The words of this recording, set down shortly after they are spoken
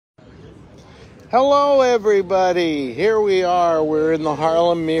Hello, everybody. Here we are. We're in the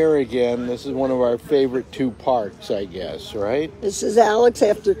Harlem Meer again. This is one of our favorite two parks, I guess, right? This is Alex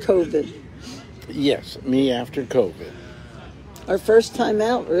after COVID. Yes, me after COVID. Our first time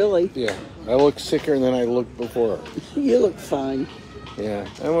out, really. Yeah, I look sicker than I looked before. You look fine. Yeah,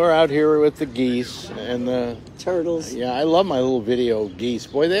 and we're out here with the geese and the turtles. Yeah, I love my little video geese.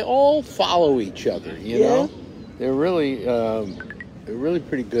 Boy, they all follow each other. You know, they're really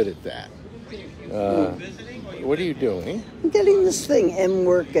pretty good at that. What are you doing? I'm getting this thing, M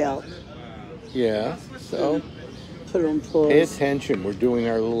workout. Yeah, so put on pause. Pay attention. We're doing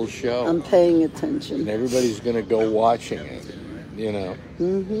our little show. I'm paying attention. And everybody's going to go watching it, you know.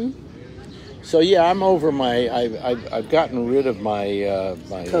 Mm-hmm. So yeah, I'm over my. I've gotten rid of my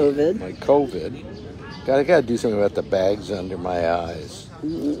COVID. My COVID. I got to do something about the bags under my eyes. A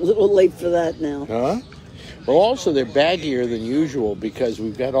little late for that now. Huh? Well, also they're baggier than usual because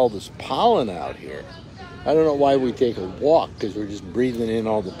we've got all this pollen out here. I don't know why we take a walk because we're just breathing in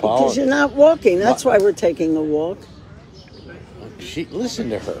all the pollen. Because you're not walking. That's why we're taking a walk. Listen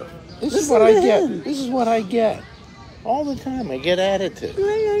to her. This is what I get. This is what I get. All the time. I get attitude.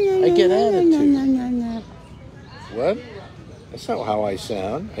 I get attitude. What? That's not how I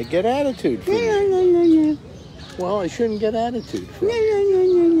sound. I get attitude from you. Well, I shouldn't get attitude from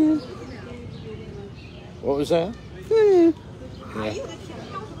you. What was that? Yeah.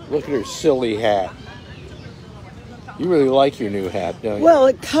 Look at her silly hat. You really like your new hat, don't you? Well,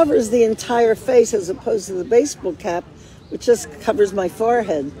 it covers the entire face as opposed to the baseball cap, which just covers my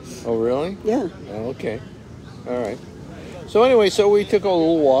forehead. Oh, really? Yeah. Oh, okay. All right. So anyway, we took a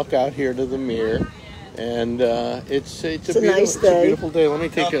little walk out here to the Meer, and it's a nice day. It's a beautiful day. Let me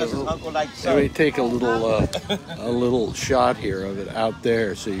take a little shot here of it out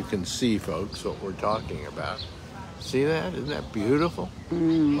there so you can see, folks, what we're talking about. See that? Isn't that beautiful?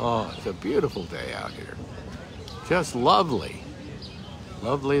 Mm. Oh, it's a beautiful day out here. Just lovely.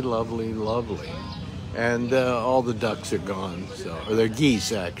 Lovely, lovely, lovely. And all the ducks are gone, or they're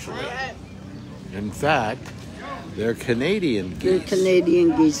geese, actually. In fact, they're Canadian geese. They're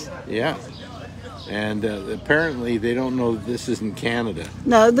Canadian geese. Yeah. And apparently they don't know that this isn't Canada.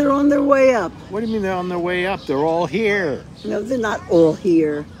 No, they're on their way up. What do you mean they're on their way up? They're all here. No, they're not all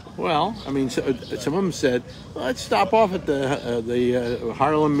here. Well, I mean, some of them said, well, let's stop off at the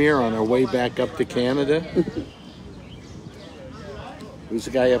Harlem Meer on our way back up to Canada. Who's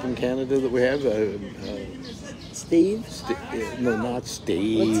the guy up in Canada that we have? Steve? No, not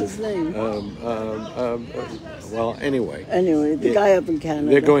Steve. What's his name? Well, anyway. Anyway, the guy up in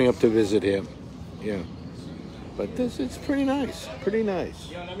Canada. They're going up to visit him. Yeah. But it's pretty nice. Pretty nice.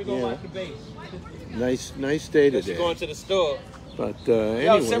 Yo, let me go watch the base. Nice day today. Going to the store. But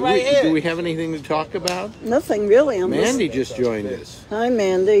anyway, do we have anything to talk about? Nothing really. Mandy just joined us. Hi,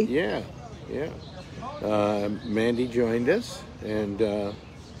 Mandy. Yeah. Mandy joined us, and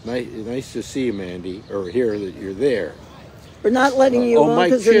nice to see you, Mandy, or hear that you're there. We're not letting you on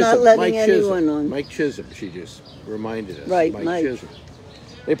because they're not letting anyone on. Mike Chisholm, she just reminded us. Right, Mike Chisholm.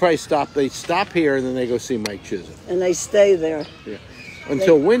 They probably stop here, and then they go see Mike Chisholm. And they stay there. Yeah.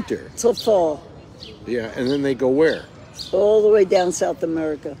 Until winter. Until fall. Yeah, and then they go where? All the way down South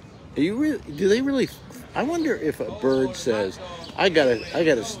America. Do they really? I wonder if a bird says, I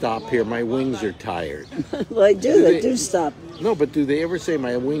gotta stop here, my wings are tired. Well, they do. They do stop. No, but do they ever say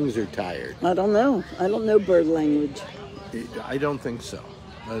my wings are tired? I don't know. I don't know bird language. I don't think so.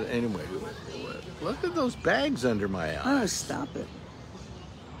 But anyway, look at those bags under my eyes. Oh, stop it.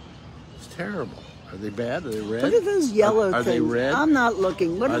 It's terrible. Are they bad? Are they red? Look at those yellow things. Are they red? I'm not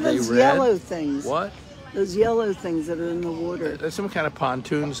looking. What are those yellow things? What? Those yellow things that are in the water. There's some kind of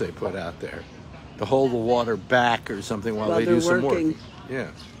pontoons they put out there to hold the water back or something while they do some work. Yeah.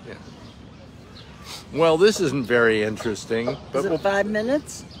 Well, this isn't very interesting. Is it 5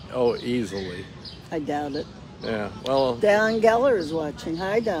 minutes? Oh, easily. I doubt it. Yeah, well... Don Geller is watching.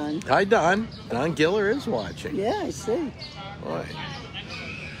 Hi, Don. Hi, Don. Don Geller is watching. Yeah, I see. Boy.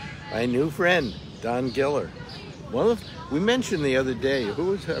 My new friend, Don Geller. We mentioned the other day, I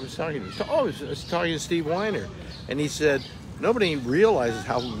was talking to? Oh, I was talking to Steve Weiner, and he said, nobody realizes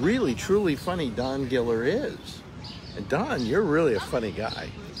how really, truly funny Don Geller is. And Don, you're really a funny guy.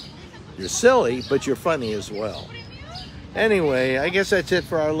 You're silly, but you're funny as well. Anyway, I guess that's it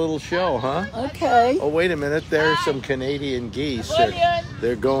for our little show, huh? Okay. Oh, wait a minute. There's some Canadian geese.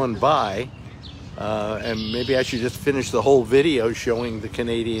 They're going by. And maybe I should just finish the whole video showing the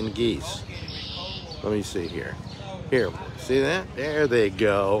Canadian geese. Let me see here. Here, see that? There they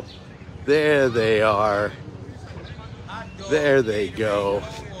go. There they are. There they go.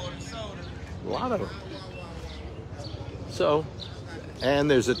 A lot of them. So, And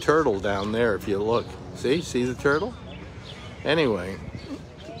there's a turtle down there if you look. See the turtle? Anyway,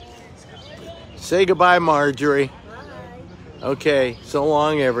 say goodbye, Marjorie. Bye. Okay, so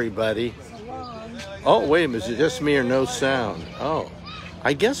long, everybody. So long. Oh, wait a minute, is it just me or no sound? Oh,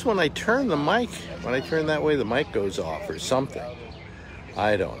 I guess when I turn the mic, when I turn that way, the mic goes off or something.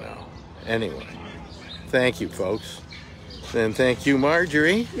 I don't know. Anyway, thank you, folks. And thank you,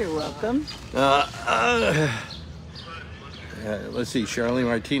 Marjorie. You're welcome. Let's see, Charlene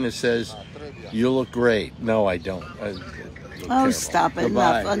Martinez says, you look great. No, I don't. I look terrible. Stop it.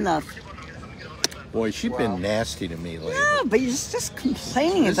 Goodbye. Enough. Boy, she's been nasty to me lately. Yeah, but you're just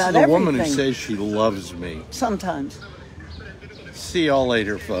complaining about everything. This is a woman who says she loves me. Sometimes. See y'all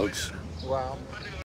later, folks. Wow.